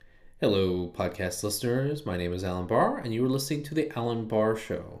Hello, podcast listeners. My name is Alan Barr, and you are listening to The Alan Barr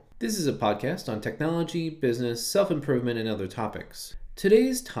Show. This is a podcast on technology, business, self improvement, and other topics.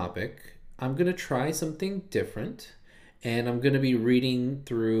 Today's topic, I'm going to try something different, and I'm going to be reading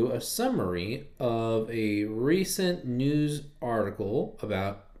through a summary of a recent news article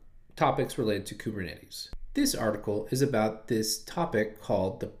about topics related to Kubernetes. This article is about this topic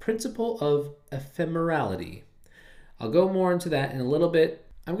called the principle of ephemerality. I'll go more into that in a little bit.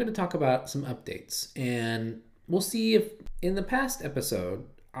 I'm going to talk about some updates, and we'll see if in the past episode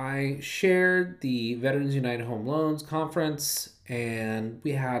I shared the Veterans United Home Loans Conference, and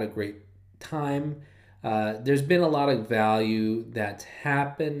we had a great time. There's been a lot of value that's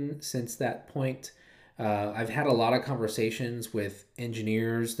happened since that point. I've had a lot of conversations with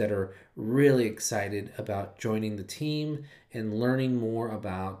engineers that are really excited about joining the team and learning more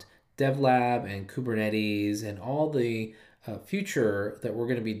about DevLab and Kubernetes and all the future that we're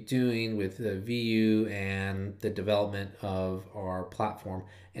going to be doing with the VU and the development of our platform.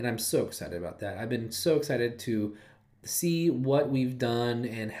 And I'm so excited about that. I've been so excited to see what we've done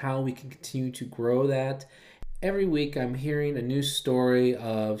and how we can continue to grow that. Every week I'm hearing a new story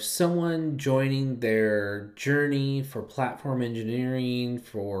of someone joining their journey for platform engineering,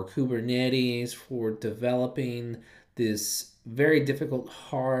 for Kubernetes, for developing this very difficult,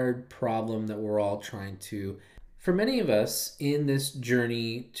 hard problem that we're all trying to. For many of us in this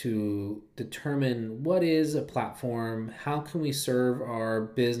journey to determine what is a platform, how can we serve our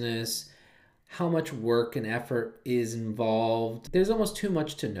business, how much work and effort is involved, there's almost too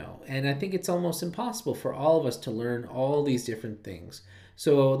much to know. And I think it's almost impossible for all of us to learn all these different things.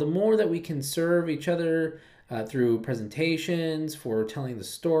 So the more that we can serve each other through presentations, for telling the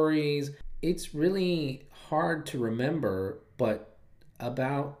stories, it's really hard to remember, but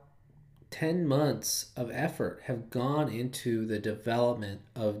about 10 months of effort have gone into the development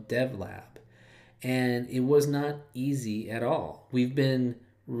of DevLab, and it was not easy at all. We've been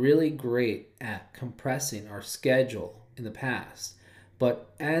really great at compressing our schedule in the past,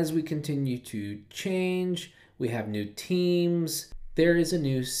 but as we continue to change, we have new teams, there is a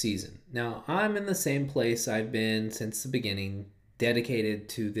new season. Now, I'm in the same place I've been since the beginning, dedicated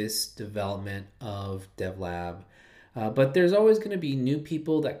to this development of DevLab. But there's always going to be new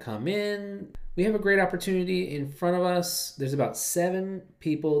people that come in. We have a great opportunity in front of us. There's about 7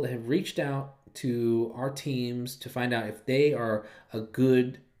 people that have reached out to our teams to find out if they are a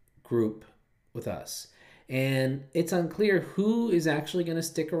good group with us. And it's unclear who is actually going to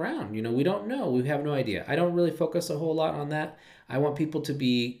stick around. We don't know. We have no idea. I don't really focus a whole lot on that. I want people to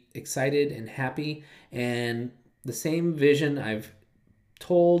be excited and happy. And the same vision I've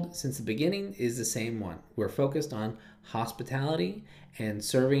told since the beginning is the same one. We're focused on hospitality and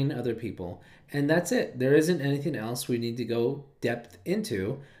serving other people, and that's it. There isn't anything else we need to go depth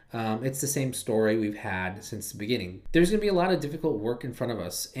into. It's the same story we've had since the beginning. There's going to be a lot of difficult work in front of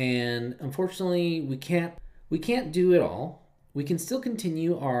us, and unfortunately we can't do it all. We can still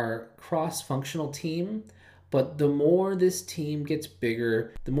continue our cross-functional team, but the more this team gets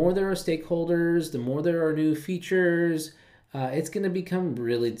bigger, the more there are stakeholders, the more there are new features, it's going to become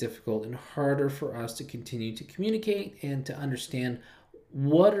really difficult and harder for us to continue to communicate and to understand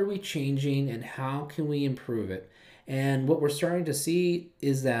what are we changing and how can we improve it. And what we're starting to see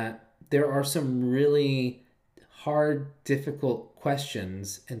is that there are some really hard, difficult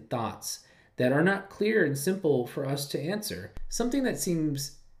questions and thoughts that are not clear and simple for us to answer. Something that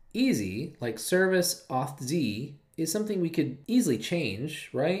seems easy, like service auth Z, is something we could easily change,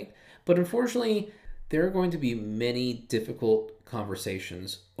 right? But unfortunately, there are going to be many difficult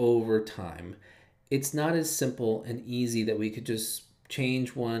conversations over time. It's not as simple and easy that we could just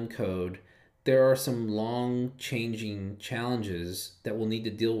change one code. There are some long changing challenges that we'll need to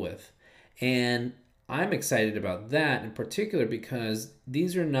deal with. And I'm excited about that in particular because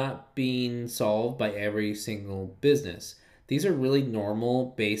these are not being solved by every single business. These are really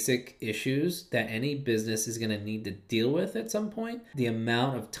normal, basic issues that any business is going to need to deal with at some point. The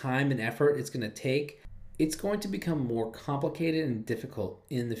amount of time and effort it's going to take, it's going to become more complicated and difficult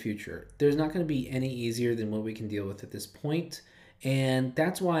in the future. There's not going to be any easier than what we can deal with at this point. And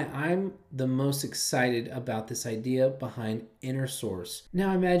that's why I'm the most excited about this idea behind inner source.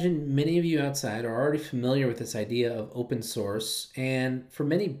 Now, I imagine many of you outside are already familiar with this idea of open source. And for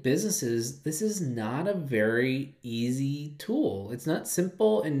many businesses, this is not a very easy tool. It's not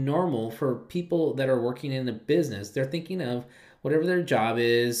simple and normal for people that are working in a business. They're thinking of whatever their job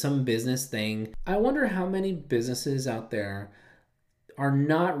is, some business thing. I wonder how many businesses out there are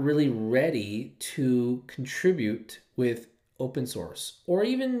not really ready to contribute with open source or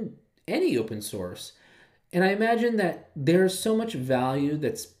even any open source. And I imagine that there's so much value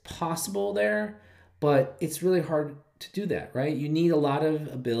that's possible there, but it's really hard to do that, right? You need a lot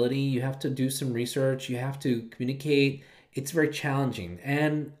of ability. You have to do some research. You have to communicate. It's very challenging.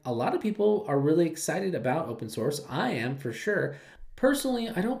 And a lot of people are really excited about open source. I am for sure. Personally,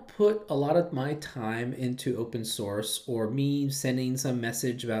 I don't put a lot of my time into open source or me sending some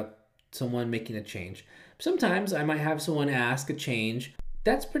message about someone making a change. Sometimes I might have someone ask a change.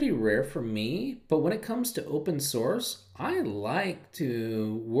 That's pretty rare for me, but when it comes to open source, I like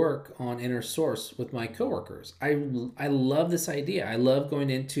to work on inner source with my coworkers. I love this idea. I love going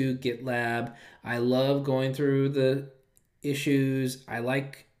into GitLab. I love going through the issues. I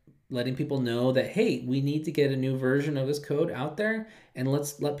like letting people know that, hey, we need to get a new version of this code out there, and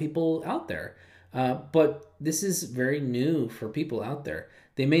let's let people out there. But this is very new for people out there.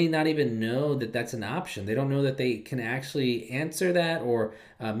 They may not even know that that's an option. They don't know that they can actually answer that, or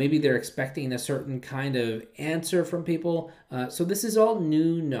maybe they're expecting a certain kind of answer from people. So this is all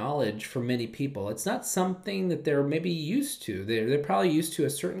new knowledge for many people. It's not something that they're maybe used to. They're probably used to a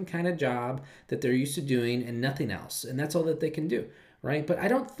certain kind of job that they're used to doing and nothing else. And that's all that they can do, right? But I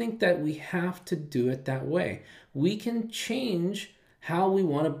don't think that we have to do it that way. We can change how we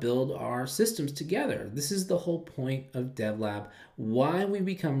want to build our systems together. This is the whole point of DevLab. Why we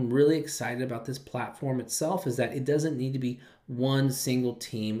become really excited about this platform itself is that it doesn't need to be one single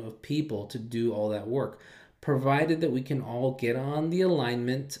team of people to do all that work, provided that we can all get on the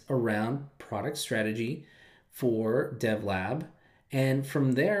alignment around product strategy for DevLab. And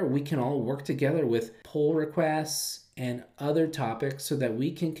from there, we can all work together with pull requests and other topics so that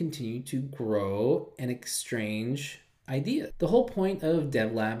we can continue to grow and exchange ideas. The whole point of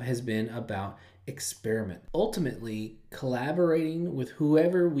DevLab has been about experiment. Ultimately, collaborating with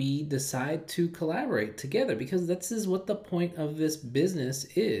whoever we decide to collaborate together, because this is what the point of this business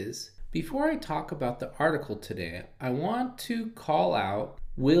is. Before I talk about the article today, I want to call out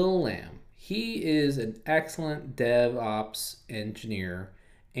Will Lamb. He is an excellent DevOps engineer,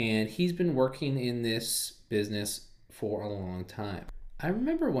 and he's been working in this business for a long time. I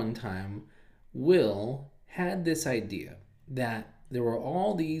remember one time Will had this idea that there were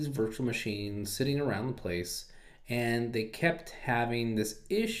all these virtual machines sitting around the place, and they kept having this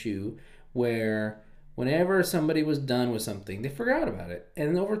issue where whenever somebody was done with something, they forgot about it.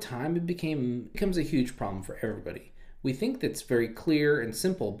 And over time, it becomes a huge problem for everybody. We think that's very clear and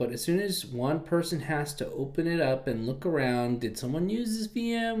simple, but as soon as one person has to open it up and look around, did someone use this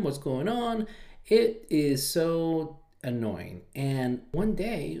VM? What's going on? It is so annoying. And one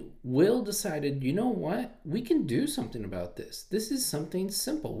day, Will decided, you know what? We can do something about this. This is something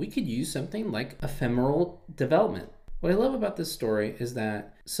simple. We could use something like ephemeral development. What I love about this story is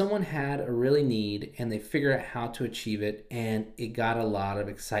that someone had a really need and they figured out how to achieve it, and it got a lot of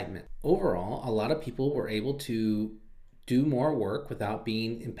excitement. Overall, a lot of people were able to do more work without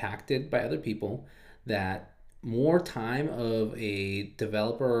being impacted by other people, that more time of a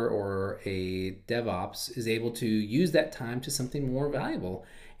developer or a DevOps is able to use that time to something more valuable.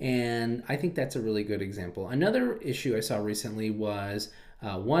 And I think that's a really good example. Another issue I saw recently was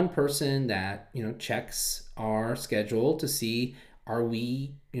one person that checks our schedule to see, are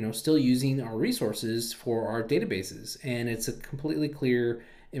we still using our resources for our databases, and it's a completely clear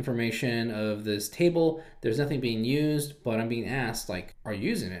information of this table. There's nothing being used, but I'm being asked, like, are you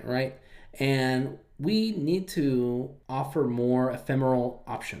using it, right? And we need to offer more ephemeral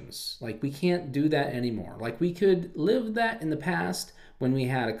options. Like, we can't do that anymore. Like, we could live that in the past when we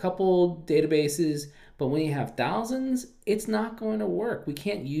had a couple databases, but when you have thousands, it's not going to work. We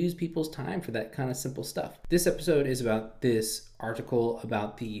can't use people's time for that kind of simple stuff. This episode is about this article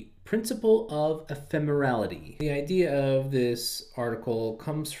about the principle of ephemerality. The idea of this article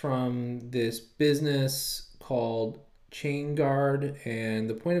comes from this business called ChainGuard, and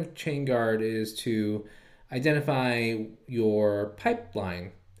the point of ChainGuard is to identify your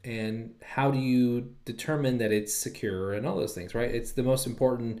pipeline and how do you determine that it's secure and all those things, right? It's the most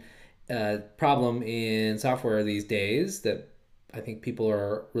important problem in software these days that I think people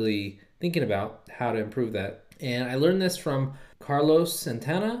are really thinking about how to improve that. And I learned this from Carlos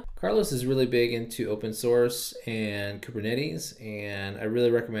Santana. Carlos is really big into open source and Kubernetes, and I really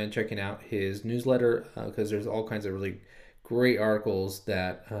recommend checking out his newsletter because there's all kinds of really great articles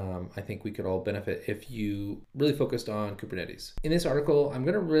that I think we could all benefit if you really focused on Kubernetes. In this article, I'm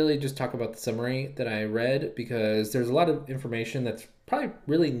going to really just talk about the summary that I read because there's a lot of information that's probably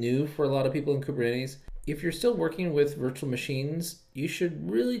really new for a lot of people in Kubernetes. If you're still working with virtual machines, you should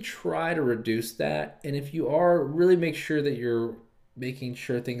really try to reduce that. And if you are, really make sure that you're making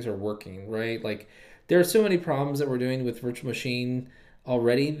sure things are working, right? Like, there are so many problems that we're doing with virtual machine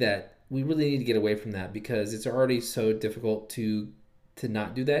already that we really need to get away from that because it's already so difficult to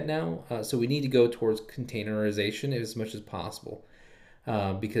not do that now. So we need to go towards containerization as much as possible.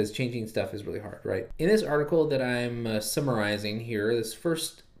 Because changing stuff is really hard, right? In this article that I'm summarizing here, this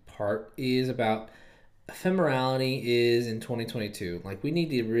first part is about ephemerality is in 2022. Like, we need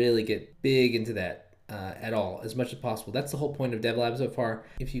to really get big into that at all, as much as possible. That's the whole point of DevLab so far.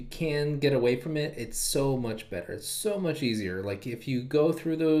 If you can get away from it, it's so much better. It's so much easier. Like, if you go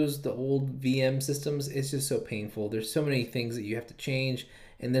through the old VM systems, it's just so painful. There's so many things that you have to change,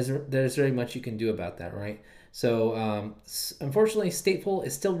 and there's very much you can do about that, right? So unfortunately, stateful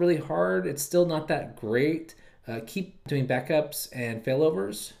is still really hard. It's still not that great. Keep doing backups and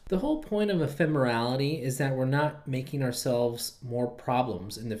failovers. The whole point of ephemerality is that we're not making ourselves more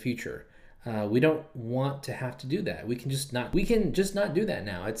problems in the future. We don't want to have to do that. We can just not do that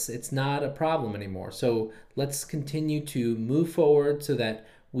now. It's not a problem anymore. So let's continue to move forward so that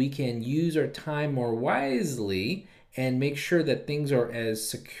we can use our time more wisely and make sure that things are as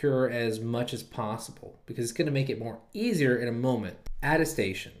secure as much as possible, because it's going to make it more easier in a moment.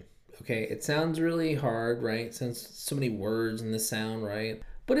 Attestation. Okay, it sounds really hard, right? It sounds so many words in the sound, right?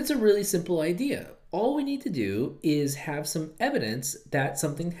 But it's a really simple idea. All we need to do is have some evidence that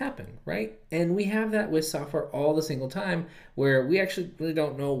something happened, right? And we have that with software all the single time, where we actually really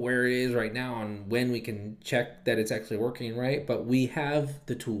don't know where it is right now and when we can check that it's actually working, right? But we have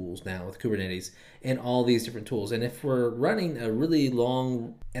the tools now with Kubernetes and all these different tools. And if we're running a really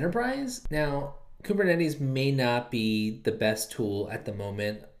long enterprise, now Kubernetes may not be the best tool at the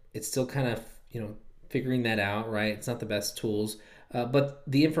moment. It's still kind of, figuring that out, right? It's not the best tools. But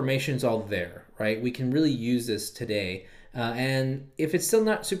the information's all there, right? We can really use this today. And if it's still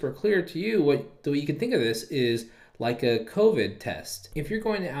not super clear to you, the way you can think of this is like a COVID test. If you're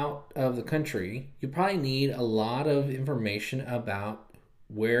going out of the country, you probably need a lot of information about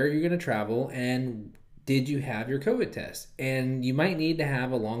where you're going to travel and did you have your COVID test? And you might need to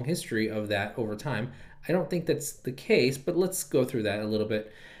have a long history of that over time. I don't think that's the case, but let's go through that a little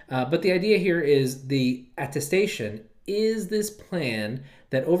bit. But the idea here is the attestation is this plan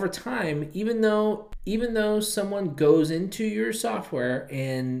that over time, even though someone goes into your software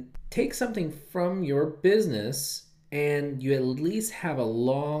and takes something from your business, and you at least have a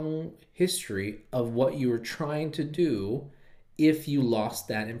long history of what you were trying to do if you lost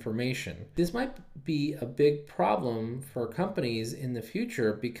that information. This might be a big problem for companies in the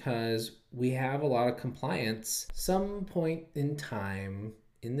future because we have a lot of compliance. Some point in time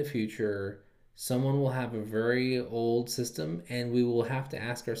in the future, someone will have a very old system and we will have to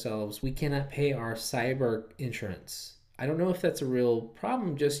ask ourselves, we cannot pay our cyber insurance. I don't know if that's a real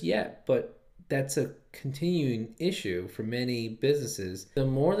problem just yet, but that's a continuing issue for many businesses. The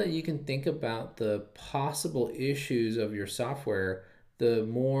more that you can think about the possible issues of your software, the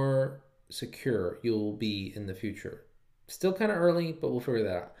more secure you'll be in the future. Still kind of early, but we'll figure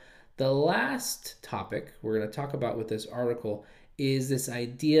that out. The last topic we're going to talk about with this article is this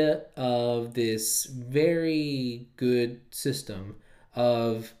idea of this very good system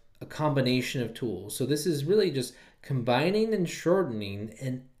of a combination of tools. So this is really just combining and shortening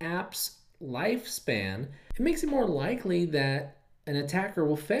an app's lifespan. It makes it more likely that an attacker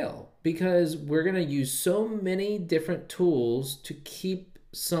will fail because we're going to use so many different tools to keep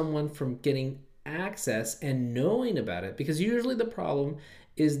someone from getting access and knowing about it, because usually the problem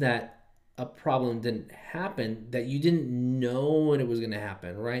is that a problem didn't happen, that you didn't know when it was going to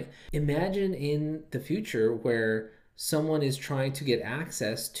happen, right? Imagine in the future where someone is trying to get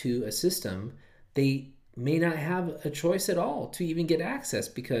access to a system, they may not have a choice at all to even get access,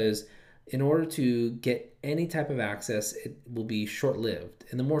 because in order to get any type of access, it will be short-lived.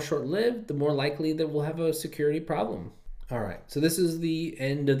 And the more short-lived, the more likely that we'll have a security problem. All right, so this is the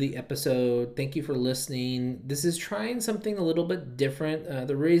end of the episode. Thank you for listening. This is trying something a little bit different.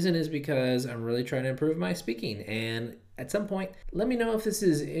 The reason is because I'm really trying to improve my speaking. And at some point, let me know if this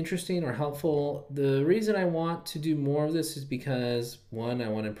is interesting or helpful. The reason I want to do more of this is because, one, I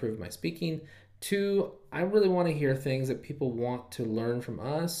want to improve my speaking. Two, I really want to hear things that people want to learn from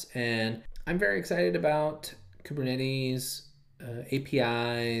us. And I'm very excited about Kubernetes,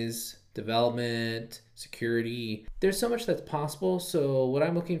 APIs, development, security. There's so much that's possible. So what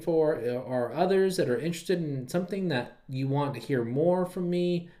I'm looking for are others that are interested in something that you want to hear more from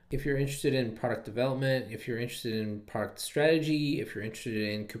me. If you're interested in product development, if you're interested in product strategy, if you're interested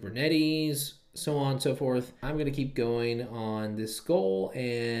in Kubernetes, so on and so forth, I'm going to keep going on this goal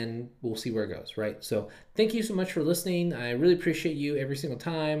and we'll see where it goes, right? So thank you so much for listening. I really appreciate you every single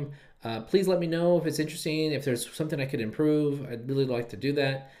time. Please let me know if it's interesting, if there's something I could improve. I'd really like to do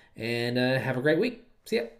that. And have a great week. See ya.